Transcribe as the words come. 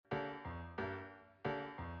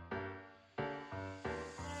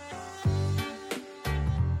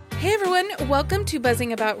Hey everyone, welcome to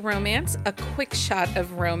Buzzing About Romance, a quick shot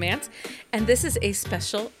of romance. And this is a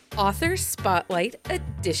special author spotlight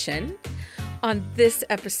edition. On this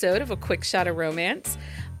episode of A Quick Shot of Romance,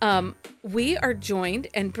 we are joined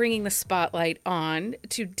and bringing the spotlight on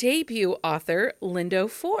to debut author Lindo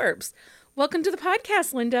Forbes. Welcome to the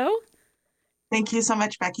podcast, Lindo. Thank you so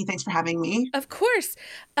much, Becky. Thanks for having me. Of course.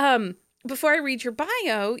 Before I read your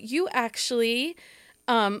bio, you actually,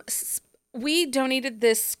 we donated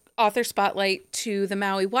this author spotlight to the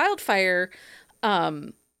Maui wildfire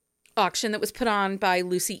auction that was put on by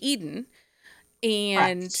Lucy Eden.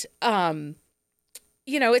 And,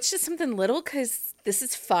 you know, it's just something little because this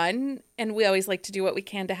is fun and we always like to do what we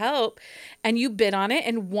can to help. And you bid on it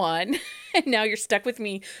and won. And now you're stuck with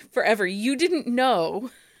me forever. You didn't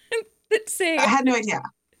know that saying. I had no idea.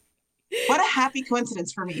 What a happy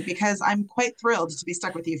coincidence for me, because I'm quite thrilled to be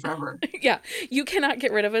stuck with you forever. Yeah, you cannot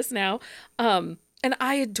get rid of us now. And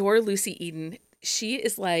I adore Lucy Eden. She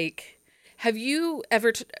is like, have you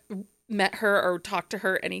ever met her or talked to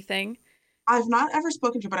her, anything? I've not ever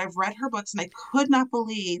spoken to her, but I've read her books and I could not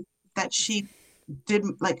believe that she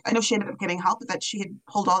didn't, like, I know she ended up getting help, but that she had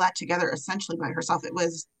pulled all that together essentially by herself. It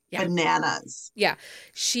was bananas. Yeah,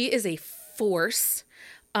 she is a force.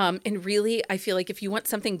 And really, I feel like if you want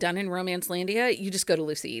something done in Romancelandia, you just go to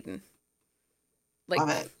Lucy Eden.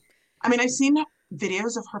 Love it. I mean, I've seen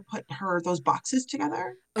videos of her put those boxes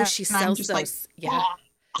together. Oh, she sells those. Like, yeah.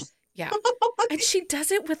 Oh. Yeah. And she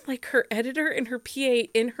does it with like her editor and her PA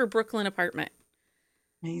in her Brooklyn apartment.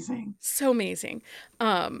 Amazing. So amazing.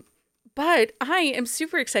 But I am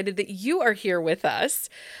super excited that you are here with us.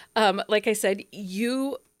 Like I said,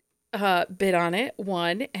 you bid on it,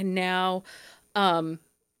 won, and now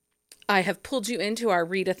I have pulled you into our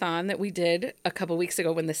readathon that we did a couple weeks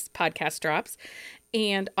ago when this podcast drops.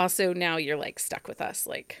 And also now you're like stuck with us,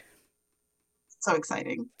 like so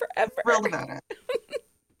exciting. Forever. Thrilled about it.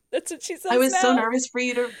 That's what she says. I was now. so nervous for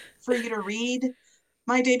you to read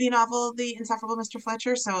my debut novel, The Insufferable Mr.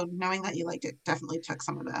 Fletcher. So knowing that you liked it definitely took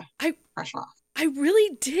some of the pressure off. I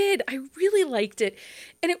really did. I really liked it.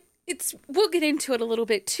 And it's we'll get into it a little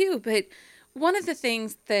bit too, but one of the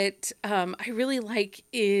things that I really like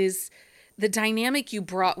is the dynamic you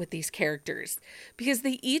brought with these characters, because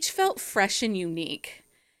they each felt fresh and unique.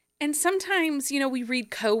 And sometimes, you know, we read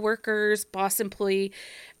coworkers, boss employee.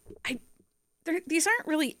 These aren't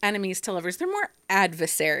really enemies to lovers. They're more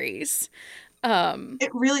adversaries. It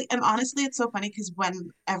really, and honestly, it's so funny because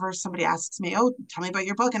whenever somebody asks me, "Oh, tell me about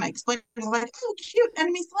your book," and I explain it, they're like, "Oh, cute,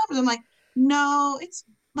 enemies to lovers." I'm like, no, it's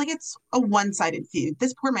a one-sided feud.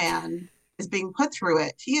 This poor man is being put through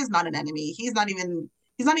it. He is not an enemy. He's not even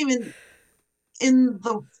in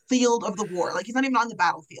the field of the war. Like, he's not even on the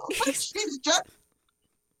battlefield. Like, she's just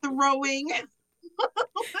throwing.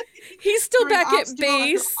 He's still back at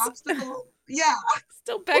base. Yeah.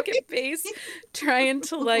 Still back at base, trying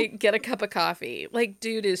to like get a cup of coffee. Like,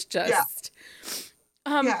 dude is just.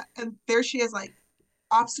 Yeah. And there she is, like,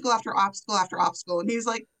 obstacle after obstacle after obstacle. And he's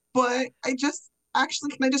like, but can I just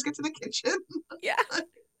get to the kitchen? Yeah.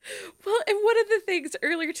 Well, and one of the things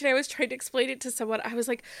earlier today, I was trying to explain it to someone. I was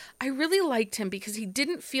like, I really liked him because he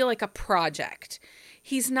didn't feel like a project.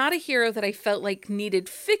 He's not a hero that I felt like needed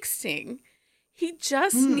fixing. He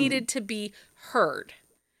just needed to be heard.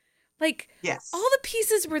 Like, yes, all the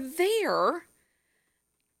pieces were there.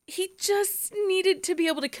 He just needed to be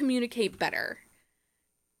able to communicate better.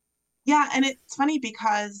 Yeah, and it's funny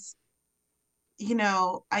because, you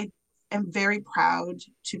know, I am very proud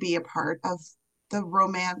to be a part of the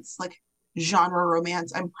romance, like genre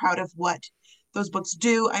romance. I'm proud of what those books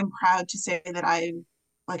do. I'm proud to say that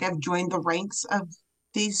I've joined the ranks of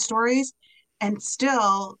these stories, and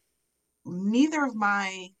still neither of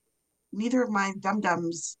my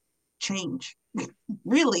dum-dums change.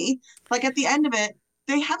 Really. Like, at the end of it,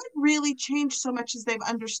 they haven't really changed so much as they've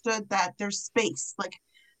understood that there's space. Like,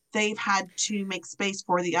 they've had to make space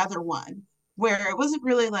for the other one, where it wasn't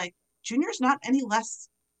really like Junior's not any less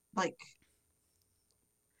like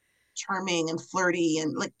charming and flirty,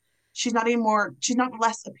 and like she's not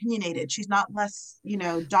less opinionated. She's not less,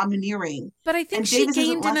 domineering. But I think and she Davis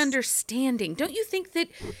gained an understanding. Don't you think that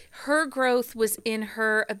her growth was in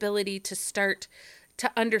her ability to start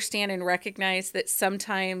to understand and recognize that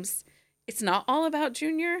sometimes it's not all about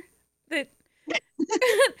Junior? That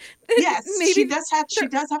yes, maybe she does have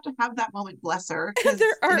to have that moment, bless her.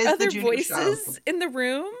 There are other voices in the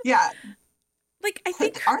room. Yeah. Like, I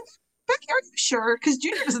think Becky, are you sure? Because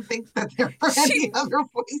Junior doesn't think that there are any other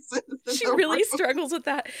voices. She really struggles with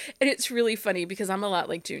that. And it's really funny because I'm a lot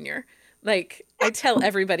like Junior. Like, I tell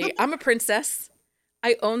everybody, I'm a princess.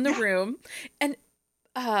 I own the room. And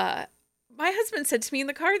my husband said to me in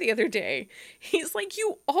the car the other day, he's like,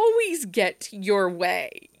 you always get your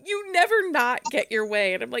way. You never not get your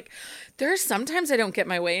way. And I'm like, there are sometimes I don't get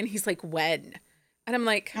my way. And he's like, when? And I'm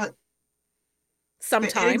like, Uh, it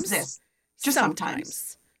sometimes, exists, just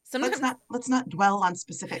sometimes. sometimes, sometimes. Let's not dwell on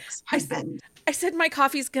specifics, I, husband. I said, my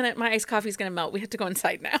iced coffee's gonna melt. We have to go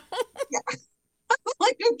inside now. Yeah,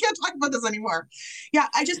 like you can't talk about this anymore. Yeah,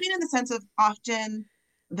 I just mean in the sense of often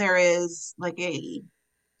there is like a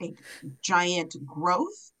giant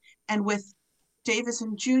growth, and with Davis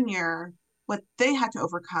and Junior, what they had to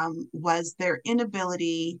overcome was their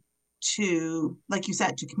inability to, like you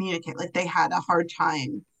said, to communicate. Like they had a hard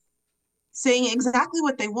time saying exactly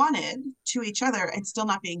what they wanted to each other and still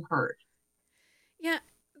not being heard. Yeah,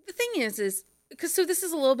 the thing is because so this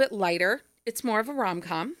is a little bit lighter. It's more of a rom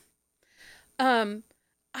com. Um,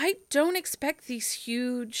 I don't expect these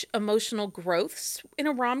huge emotional growths in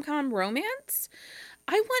a rom com romance.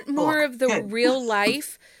 I want Oh, more of the good. real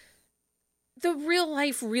life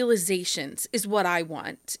realizations is what I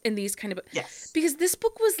want in these kind of, Yes. because this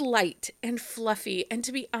book was light and fluffy, and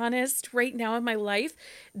to be honest, right now in my life,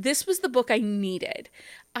 this was the book I needed.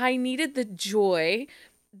 I needed the joy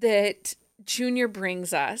that Junior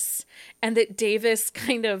brings us and that Davis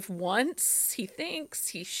kind of wants, he thinks,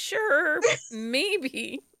 he's sure,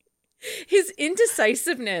 maybe. His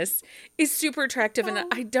indecisiveness is super attractive, and Oh,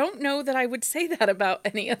 I don't know that I would say that about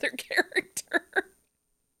any other character.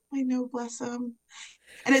 I know, bless him.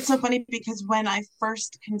 And it's so funny because when I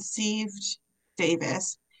first conceived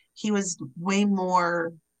Davis, he was way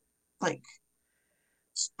more like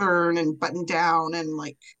stern and buttoned down and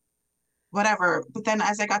like whatever. But then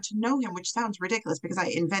as I got to know him, which sounds ridiculous because I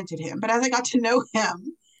invented him, but as I got to know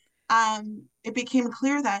him, it became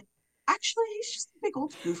clear that actually he's just a big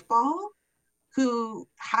old goofball who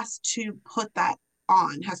has to put that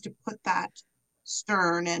on, has to put that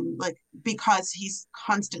stern and like because he's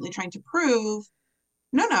constantly trying to prove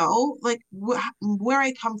no, like where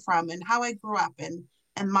I come from and how I grew up and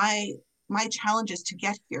my challenges to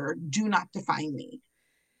get here do not define me.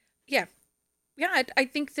 Yeah. Yeah, I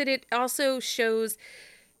think that it also shows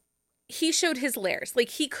he showed his layers. Like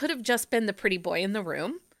he could have just been the pretty boy in the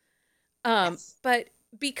room. Yes. But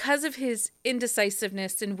because of his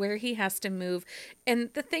indecisiveness and where he has to move and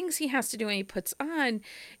the things he has to do and he puts on,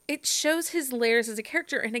 it shows his layers as a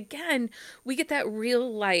character. And again, we get that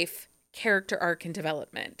real life character arc and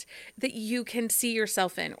development that you can see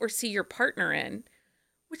yourself in or see your partner in,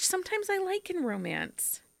 which sometimes I like in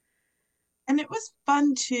romance. And it was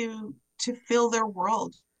fun to fill their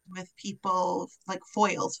world with people like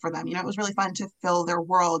foils for them. You know, it was really fun to fill their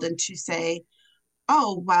world and to say,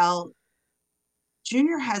 oh, well,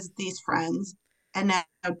 Junior has these friends, and now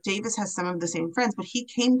Davis has some of the same friends, but he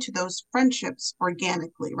came to those friendships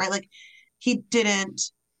organically, right? Like he didn't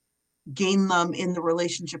gain them in the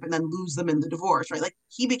relationship and then lose them in the divorce, right? Like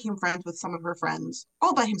he became friends with some of her friends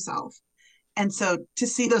all by himself. And so to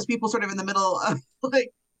see those people sort of in the middle of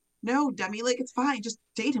like, no, dummy, like it's fine, just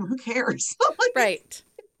date him. Who cares? Like it's Right.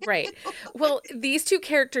 Right. Well, these two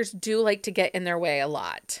characters do like to get in their way a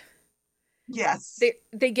lot. yes.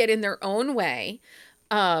 They get in their own way.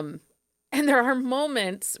 Um and there are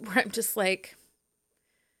moments where I'm just like,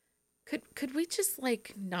 could we just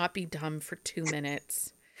like not be dumb for 2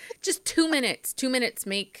 minutes? Just 2 minutes. 2 minutes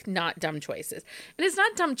make not dumb choices. And it's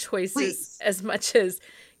not dumb choices Please as much as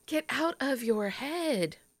get out of your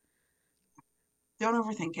head. don't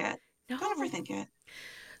overthink it. Don't No. overthink it.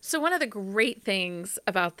 So one of the great things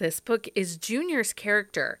about this book is Junior's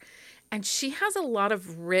character. And she has a lot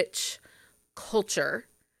of rich culture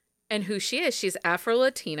and who she is. She's Afro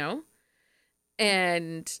Latino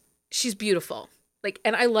and she's beautiful. Like,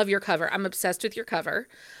 and I love your cover. I'm obsessed with your cover.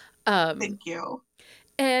 Um, Thank you.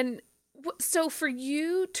 and so for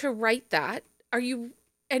you to write that, are you,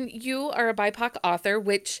 and you are a BIPOC author,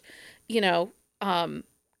 which, you know,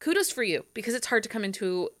 kudos for you because it's hard to come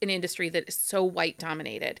into an industry that is so white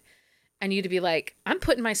dominated and you to be like, I'm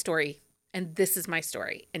putting my story and this is my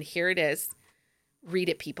story and here it is. Read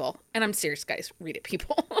it, people. And I'm serious, guys. Read it,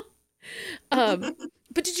 people. um,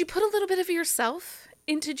 but did you put a little bit of yourself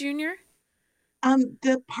into Junior?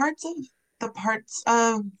 The parts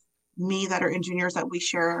of me that are in juniors that we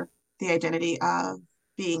share the identity of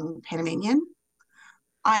being Panamanian.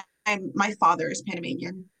 I'm my father is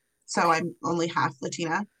Panamanian, so Okay. I'm only half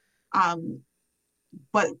Latina. Um,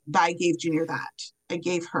 but I gave Junior that. I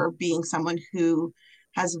gave her being someone who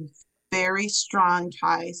has very strong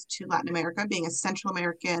ties to Latin America, being a Central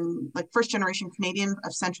American, like first generation Canadian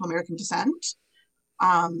of Central American descent,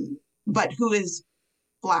 but who is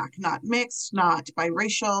Black, not mixed, not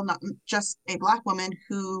biracial, not just a Black woman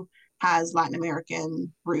who has Latin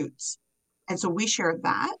American roots. And so we share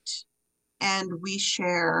that, and we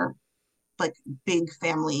share like big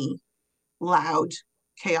family, loud,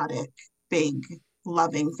 chaotic, big,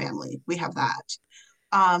 loving family. We have that.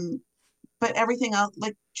 Um, but everything else,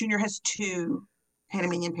 like Junior has two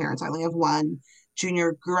Panamanian parents. I only have one.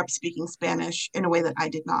 Junior grew up speaking Spanish in a way that I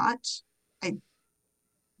did not. I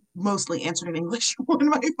mostly answered in English when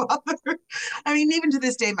my father. I mean, even to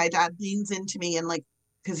this day, my dad leans into me and like,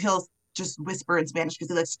 because he'll just whisper in Spanish because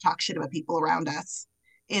he likes to talk shit about people around us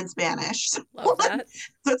in Spanish. So, Love that.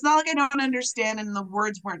 so it's not like I don't understand and the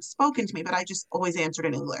words weren't spoken to me, but I just always answered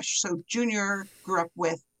in English. So Junior grew up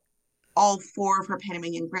with all four of her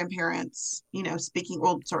Panamanian grandparents, speaking,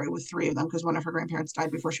 well, sorry, with three of them, because one of her grandparents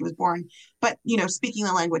died before she was born, but, speaking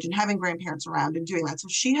the language and having grandparents around and doing that. So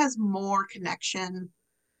she has more connection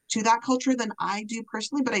to that culture than I do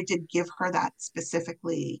personally, but I did give her that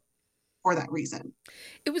specifically for that reason.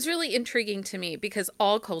 It was really intriguing to me because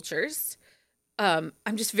all cultures, I'm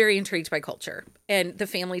just very intrigued by culture and the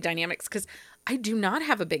family dynamics because I do not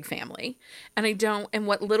have a big family and I don't, and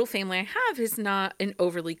what little family I have is not an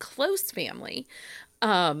overly close family.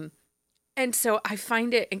 Um, and so I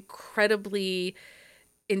find it incredibly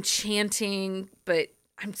enchanting, but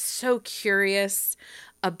I'm so curious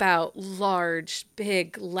about large,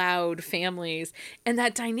 big, loud families and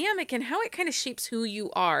that dynamic and how it kind of shapes who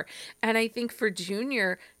you are. And I think for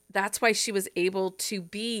Junior, that's why she was able to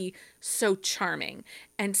be so charming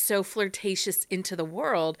and so flirtatious into the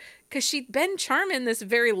world because she'd been charming this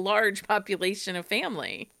very large population of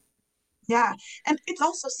family. Yeah. And it's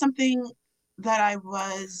also something that I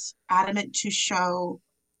was adamant to show.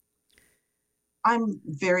 I'm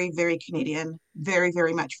very, very Canadian, very,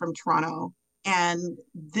 very much from Toronto. And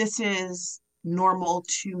this is normal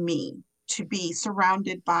to me to be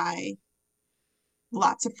surrounded by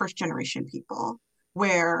lots of first generation people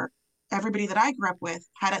where everybody that I grew up with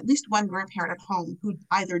had at least one grandparent at home who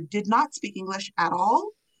either did not speak English at all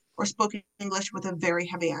or spoke English with a very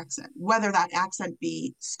heavy accent, whether that accent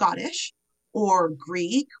be Scottish or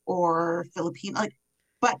Greek or Filipino. Like,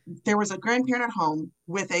 but there was a grandparent at home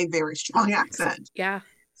with a very strong accent. Yeah.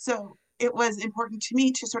 So it was important to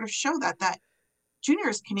me to sort of show that Junior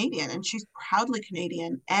is Canadian and she's proudly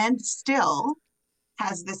Canadian and still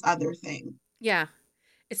has this other thing. Yeah.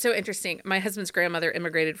 It's so interesting. My husband's grandmother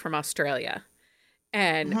immigrated from Australia.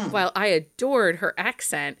 And Mm-hmm. while I adored her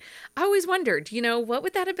accent, I always wondered, what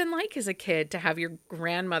would that have been like as a kid to have your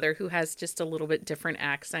grandmother who has just a little bit different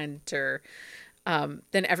accent or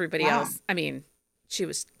than everybody Yeah. else? I mean, she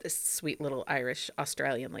was this sweet little Irish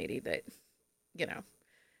Australian lady that, you know, I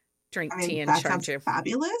drank tea mean, and that charmed sounds you.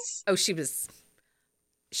 fabulous. Oh, she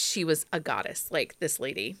was a goddess. Like this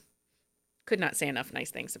lady could not say enough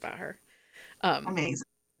nice things about her. Um, Amazing.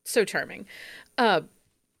 so charming. Uh,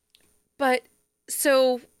 but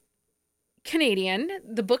so Canadian,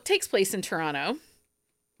 the book takes place in Toronto.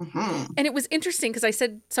 Mm-hmm. And it was interesting because I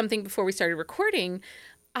said something before we started recording.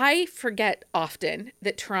 I forget often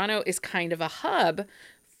that Toronto is kind of a hub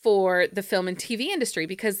for the film and TV industry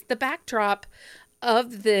because the backdrop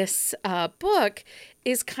of this book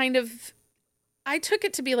is kind of, I took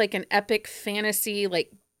it to be like an epic fantasy,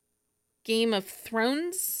 like Game of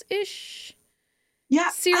Thrones ish Yeah,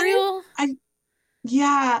 serial.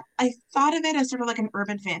 yeah, I thought of it as sort of like an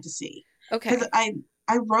urban fantasy because Okay.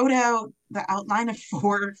 I wrote out the outline of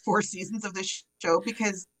four seasons of this show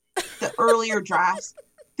because the earlier drafts,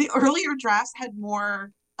 the earlier drafts had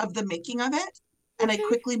more of the making of it, and I Okay.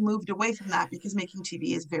 quickly moved away from that because making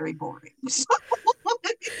TV is very boring. So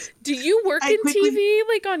Do you work I in quickly, TV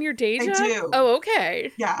like on your day I job? do, Oh,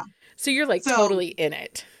 okay. yeah. So you're like So totally in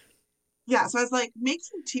it. yeah, so I was like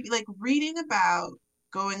making TV, like reading about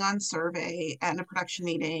going on survey and a production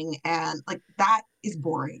meeting, and like that is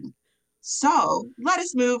boring. So let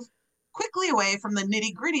us move quickly away from the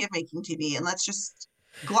nitty gritty of making TV and let's just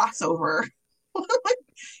gloss over.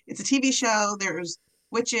 It's a TV show. There's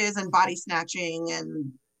witches and body snatching,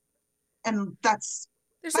 and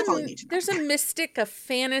There's that's all you a need to there's a know. mystic, a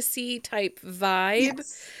fantasy type vibe.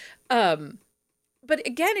 Yes. Um, but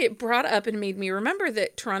again, it brought up and made me remember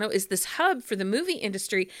that Toronto is this hub for the movie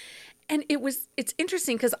industry. And it's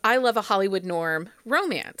interesting because I love a Hollywood norm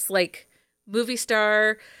romance, like movie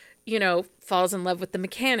star, falls in love with the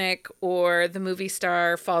mechanic or the movie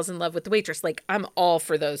star falls in love with the waitress. Like I'm all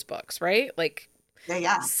for those books, right? Like Yeah,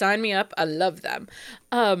 yeah. sign me up. I love them.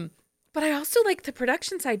 But I also like the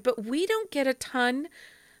production side, but we don't get a ton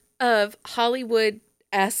of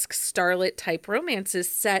Hollywood-esque starlet type romances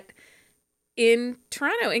set in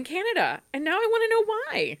Toronto, in Canada. And now I want to know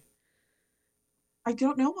why. I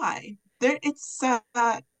don't know why. There it's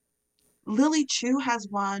Lily Chu has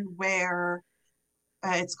one where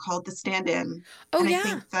It's called The Stand-In, Oh and I yeah.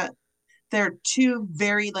 think that they're two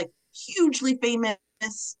very like hugely famous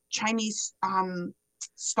Chinese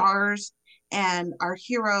stars, and our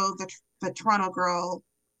hero, the Toronto girl,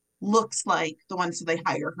 looks like the one, so they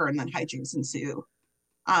hire her, and then hijinks ensue.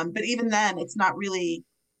 But even then, it's not really.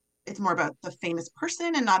 It's more about the famous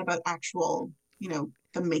person and not about actual,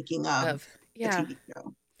 the making of Of the yeah. TV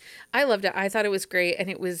show. I loved it. I thought it was great and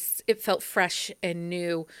it felt fresh and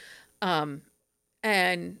new. Um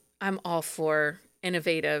and I'm all for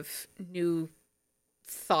innovative new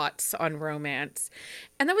thoughts on romance.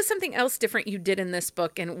 And that was something else different you did in this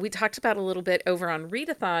book. And we talked about a little bit over on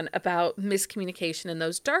Readathon about miscommunication and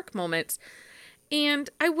those dark moments. And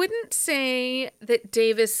I wouldn't say that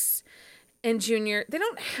Davis and Junior, they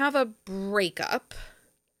don't have a breakup,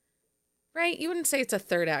 right? You wouldn't say it's a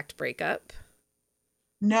third act breakup.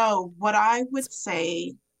 No, what I It's, would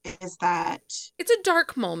say is that it's a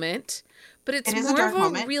dark moment, but it it's is a more of dark a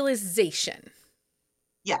moment. realization.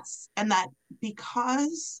 Yes. And that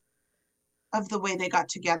because of the way they got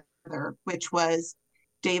together, which was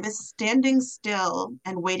Davis standing still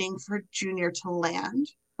and waiting for Junior to land,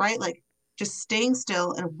 right? Like just staying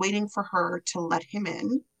still and waiting for her to let him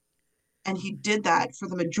in. And he did that for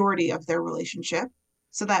the majority of their relationship,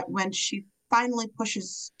 so that when she finally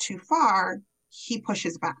pushes too far, he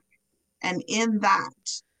pushes back. And in that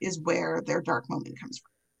is where their dark moment comes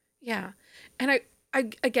from. Yeah. And I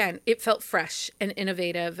again, it felt fresh and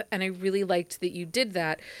innovative. And I really liked that you did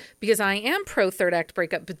that because I am pro third act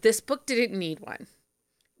breakup, but this book didn't need one.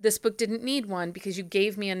 This book didn't need one because you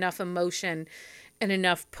gave me enough emotion and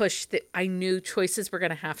enough push that I knew choices were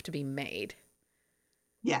going to have to be made.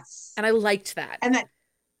 Yes. And I liked that. And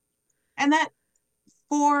that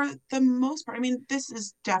for the most part, I mean, this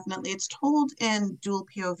is definitely, it's told in dual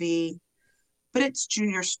POV, but it's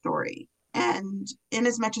Junior's story. And in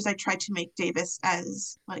as much as I tried to make Davis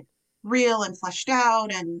as like real and fleshed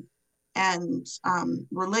out and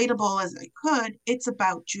relatable as I could, it's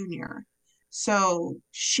about Junior. So to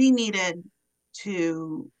she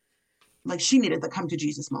needed the come to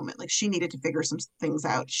Jesus moment. Like she needed to figure some things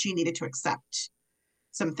out. She needed to accept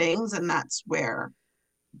some things, and that's where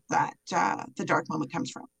that the dark moment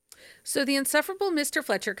comes from. So the Insufferable Mr.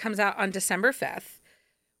 Fletcher comes out on December 5th.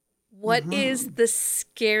 What is Mm-hmm. the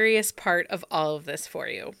scariest part of all of this for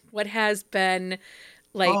you? What has been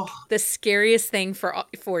like Oh, the scariest thing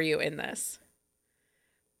for you in this?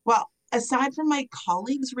 well, aside from my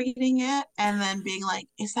colleagues reading it and then being like,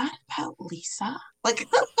 is that about Lisa? Like,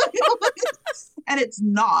 and it's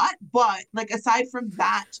not, but like, aside from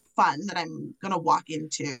that fun that I'm going to walk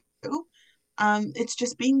into, it's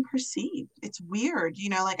just being perceived. It's weird.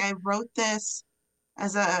 Like I wrote this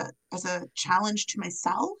as a challenge to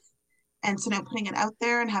myself. And so now putting it out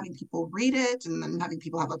there and having people read it and then having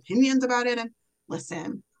people have opinions about it. And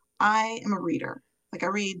listen, I am a reader. Like I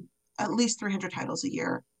read at least 300 titles a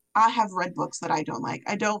year. I have read books that I don't like.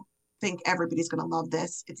 I don't think everybody's going to love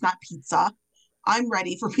this. It's not pizza. I'm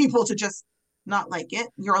ready for people to just not like it.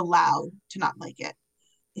 You're allowed to not like it.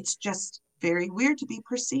 It's just very weird to be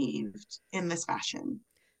perceived in this fashion.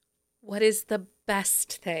 What is the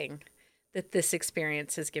best thing that this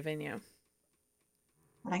experience has given you?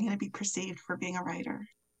 But I'm going to be perceived for being a writer.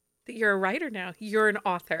 That you're a writer now. You're an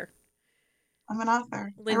author. I'm an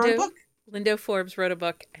author. I wrote a Lindo book. Lindo Forbes wrote a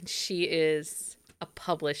book and she is a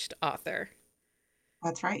published author.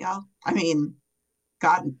 That's right, y'all. I mean,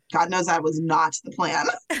 God knows that was not the plan.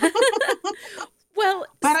 Well,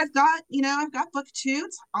 But I've got book two.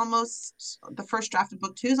 It's almost the first draft of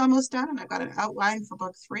book two is almost done, and I've got an outline for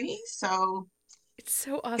book three. So it's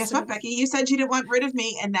so guess what, awesome. Becky? You said you didn't want rid of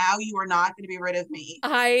me, and now you are not going to be rid of me.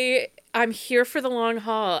 I'm here for the long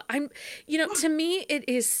haul. To me it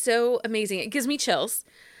is so amazing. It gives me chills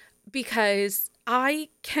because I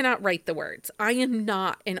cannot write the words. I am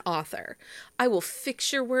not an author. I will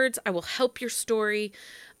fix your words. I will help your story.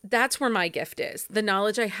 That's where my gift is. The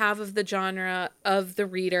knowledge I have of the genre, of the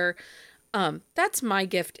reader. That's my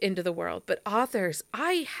gift into the world. But authors,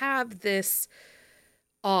 I have this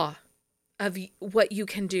awe of what you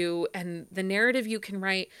can do and the narrative you can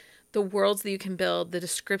write, the worlds that you can build, the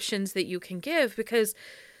descriptions that you can give. Because,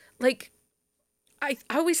 like, I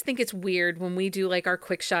always think it's weird when we do like our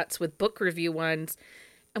quick shots with book review ones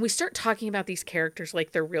and we start talking about these characters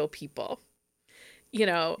like they're real people,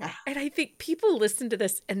 Yeah. And I think people listen to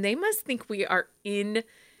this and they must think we are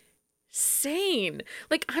insane.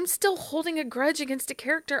 Like, I'm still holding a grudge against a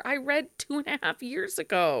character I read 2.5 years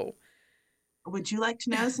ago. Would you like to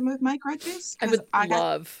know some of my grudges? I Because would I got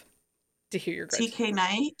love to hear your grudges. TK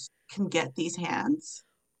Knight can get these hands.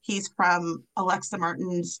 He's from Alexa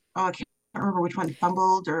Martin's. Oh, I can't can't remember which one,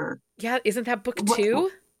 Fumbled or Yeah, isn't that book what,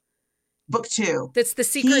 2? book two. That's the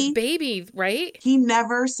secret He baby, right? he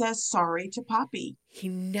never says sorry to Poppy. He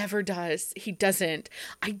never does. He doesn't.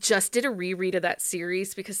 I just did a reread of that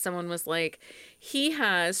series because someone was like, he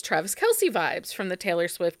has Travis Kelsey vibes from the Taylor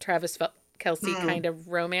Swift, Kelsey Hmm. kind of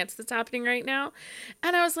romance that's happening right now.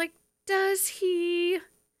 And I was like, does he?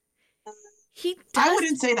 He I does.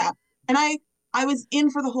 wouldn't say that. And I was in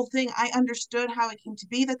for the whole thing. I understood how it came to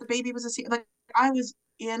be that the baby was like I was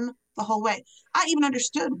in the whole way. I even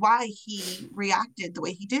understood why he reacted the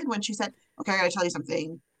way he did when she said, "Okay, I gotta tell you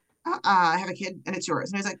something. I have a kid and it's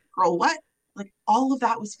yours." And I was like, "Girl, what?" Like all of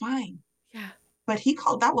that was fine, Yeah. but he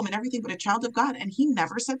called that woman everything but a child of God, and he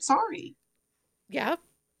never said sorry. Yeah.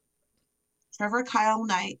 Trevor Kyle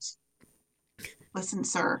Knight, listen,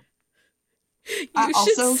 sir. You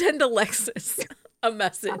should Also, send Alexis a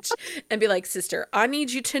message and be like, sister, I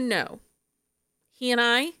need you to know he and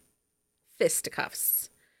I, fisticuffs,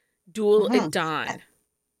 duel at mhm. dawn.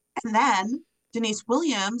 And then Denise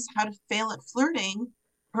Williams, How to Fail at Flirting.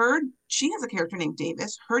 She has a character named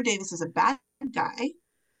Davis. Her Davis is a bad guy.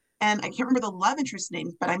 And I can't remember the love interest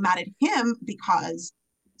name, but I'm mad at him because,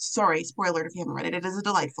 sorry, spoiler if you haven't read it, it is a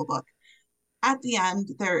delightful book. At the end,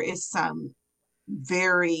 there is some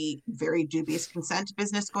very, very dubious consent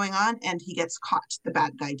business going on, and he gets caught. The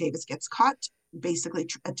bad guy, Davis, gets caught basically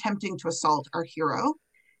attempting to assault our hero,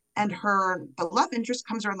 and the love interest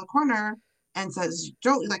comes around the corner and says,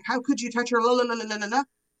 Jolie, like, how could you touch her? La, la, la, la, la, la.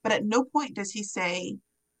 But at no point does he say,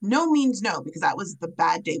 no means no, because that was the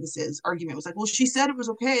bad Davis's argument. It was like, well, she said it was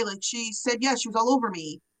okay. Like, she said, yes, she was all over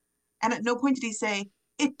me. And at no point did he say,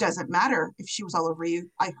 it doesn't matter if she was all over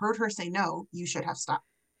you. I heard her say no. You should have stopped.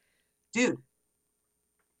 Dude,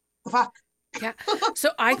 the fuck? Yeah.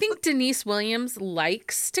 So I think Denise Williams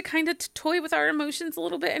likes to kind of toy with our emotions a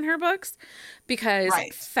little bit in her books because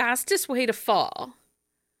Right. Fastest Way to Fall,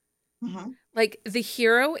 Mm-hmm. like the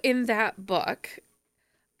hero in that book,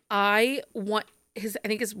 I want I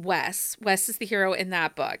think is Wes. Wes is the hero in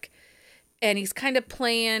that book. And he's kind of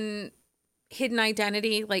playing hidden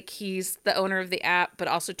identity, like he's the owner of the app, but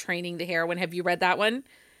also training the heroine. Have you read that one?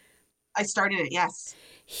 I started it, yes.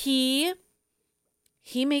 He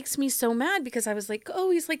he makes me so mad because I was like, oh,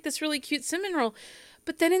 he's like this really cute cinnamon roll.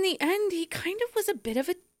 But then in the end, he kind of was a bit of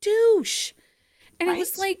a douche. And it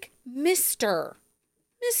was Right? like, Mister,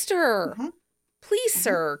 Mm-hmm. please, Mm-hmm.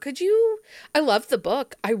 sir, could you? I love the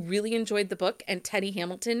book. I really enjoyed the book. And Teddy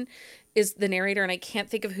Hamilton is the narrator. And I can't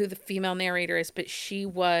think of who the female narrator is, but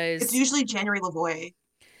It's was, usually January Lavoie.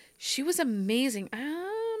 she was amazing.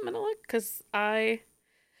 I'm going to look because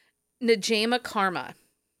Najama Karma.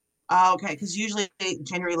 Okay, because usually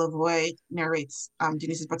January Lavoie narrates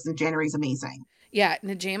Denise's books, and January's amazing. Yeah,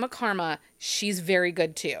 Najama Karma, she's very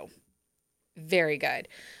good too. Very good.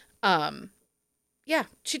 Um, yeah,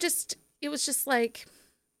 it was just like,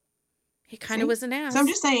 he kind of See? was an So I'm ass.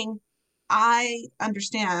 just saying, I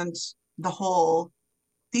understand the whole,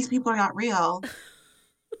 these people are not real,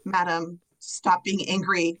 madam. Stop being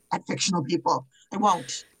angry at fictional people. I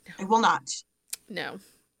won't. I will not. No.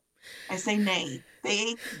 I say nay.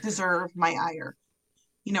 They deserve my ire.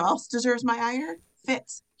 You know who else deserves my ire?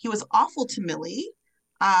 Fitz. He was awful to Millie.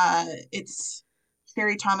 It's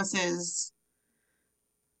Sherry Thomas's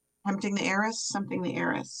Tempting the Heiress, something the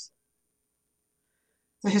Heiress.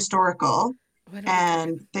 The historical. What are we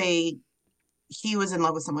talking? And he was in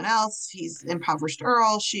love with someone else. He's impoverished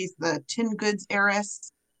Earl. She's the tin goods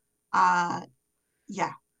heiress. Uh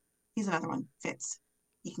yeah, he's another one. Fitz.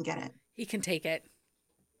 He can get it. He can take it.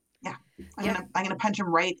 Yeah. Yeah. I'm gonna punch him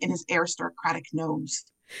right in his aristocratic nose.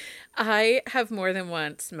 I have more than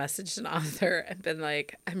once messaged an author and been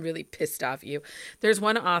like, I'm really pissed off you. There's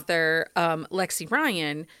one author, Lexi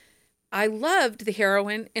Ryan. I loved the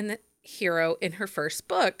heroine in the hero in her first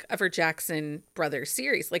book of her Jackson Brothers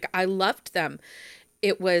series. Like, I loved them.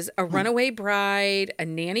 It was a Hmm. runaway bride, a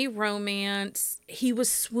nanny romance. He was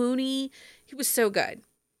swoony. He was so good.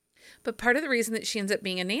 But part of the reason that she ends up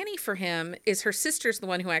being a nanny for him is her sister's the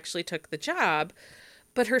one who actually took the job.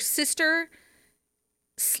 But her sister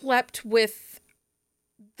slept with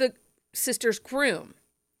the sister's groom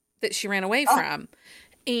that she ran away Oh, from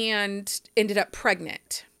and ended up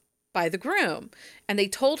pregnant by the groom. And they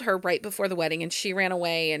told her right before the wedding, and she ran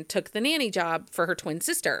away and took the nanny job for her twin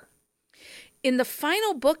sister. In the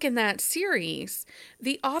final book in that series,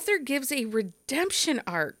 the author gives a redemption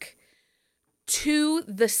arc to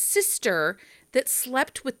the sister that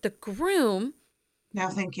slept with the groom. no,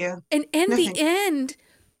 thank you. And in No, the thank end,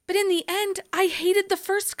 but in the end, I hated the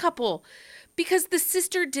first couple because the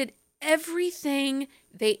sister did everything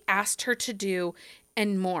they asked her to do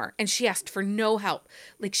and more. And she asked for no help.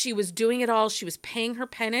 Like, she was doing it all. She was paying her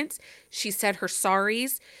penance. She said her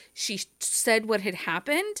sorries. She said what had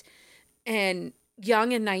happened, and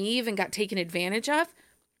young and naive, and got taken advantage of,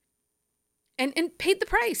 and paid the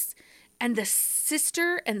price. And the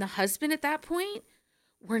sister and the husband at that point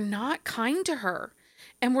were not kind to her,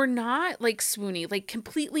 and were not like swoony, like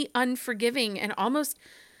completely unforgiving, and almost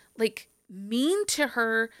like mean to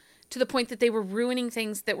her, to the point that they were ruining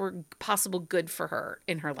things that were possible good for her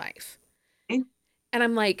in her life. Mm. And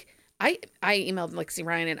I'm like, I emailed Lexi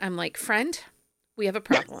Ryan, and I'm like, friend, we have a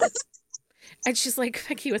problem. And she's like,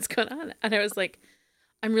 Becky, what's going on? And I was like,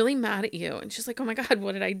 I'm really mad at you. And she's like, oh my God,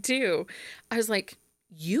 what did I do? I was like,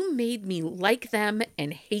 you made me like them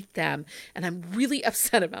and hate them, and I'm really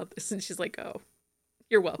upset about this. And she's like, oh,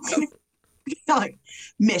 you're welcome. Like,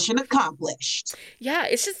 mission accomplished. Yeah,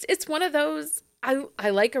 it's one of those, I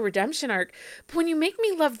like a redemption arc, but when you make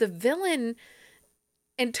me love the villain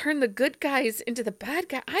and turn the good guys into the bad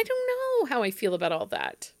guy, I don't know how I feel about all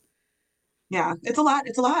that. Yeah, it's a lot.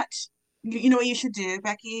 It's a lot. You know what you should do,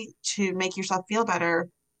 Becky, to make yourself feel better?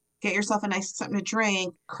 Get yourself a nice something to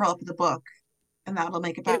drink, curl up with a book, and that'll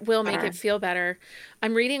make it better. It will make it feel better.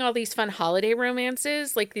 I'm reading all these fun holiday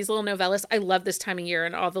romances, like these little novellas. I love this time of year,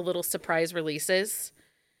 and all the little surprise releases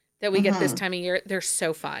that we get this time of year. They're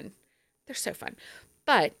so fun. They're so fun.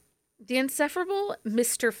 But the Insufferable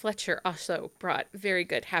Mr. Fletcher also brought very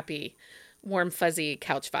good, happy, warm, fuzzy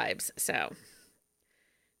couch vibes. So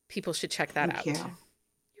people should check that out. You.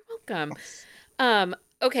 You're welcome. Yes.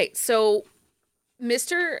 Okay, so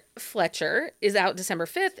Mr. Fletcher is out December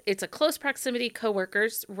 5th. It's a close proximity,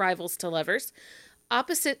 coworkers, rivals to lovers.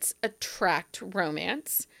 Opposites attract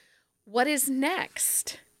romance. What is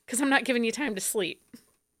next? Because I'm not giving you time to sleep.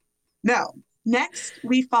 No. Next,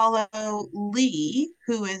 we follow Lee,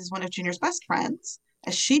 who is one of Junior's best friends,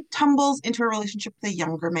 as she tumbles into a relationship with a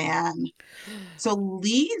younger man. So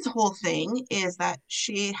Lee's whole thing is that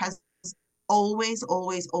she has always,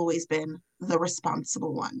 always, always been the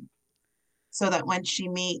responsible one. So that when she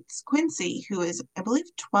meets Quincy, who is, I believe,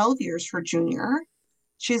 12 years her junior,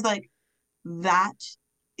 she's like, that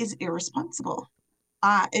is irresponsible.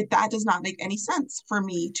 That does not make any sense for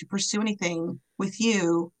me to pursue anything with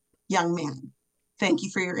you, young man. Thank you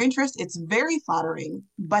for your interest. It's very flattering,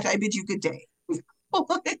 but I bid you good day.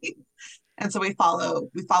 And so we follow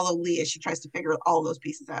Lee as she tries to figure all those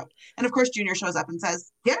pieces out. And of course, Junior shows up and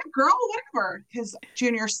says, "Get it, girl, whatever." Because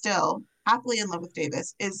Junior, still happily in love with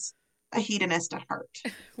Davis, is a hedonist at heart.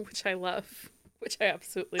 Which I love. Which I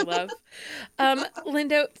absolutely love.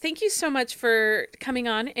 Lindo, thank you so much for coming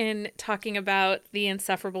on and talking about the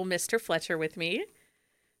Insufferable Mr. Fletcher with me.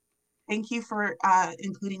 Thank you for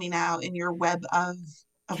including me now in your web of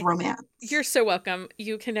romance. You're so welcome.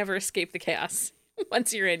 You can never escape the chaos.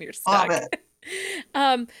 Once you're in, you're stuck. Love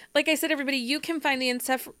it. Like I said, everybody, you can find the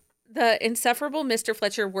Insufferable Mr.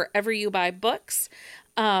 Fletcher wherever you buy books.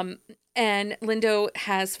 And Lindo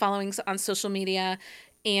has followings on social media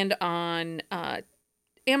and on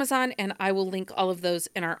Amazon, and I will link all of those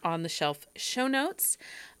in our On the Shelf show notes.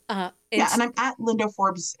 And I'm at Lindo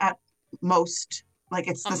Forbes at most. Like,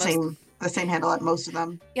 it's the same handle at most of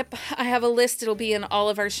them. Yep, I have a list. It'll be in all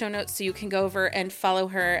of our show notes, so you can go over and follow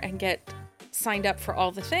her and get signed up for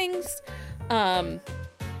all the things.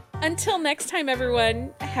 Until next time,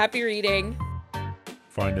 everyone, happy reading.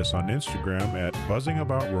 Find us on Instagram at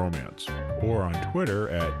BuzzingAboutRomance or on Twitter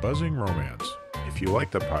at BuzzingRomance. If you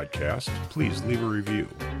like the podcast, please leave a review.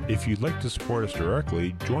 If you'd like to support us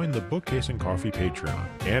directly, join the Bookcase and Coffee Patreon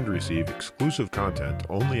and receive exclusive content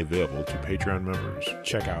only available to Patreon members.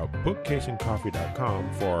 Check out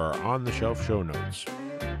bookcaseandcoffee.com for our on-the-shelf show notes.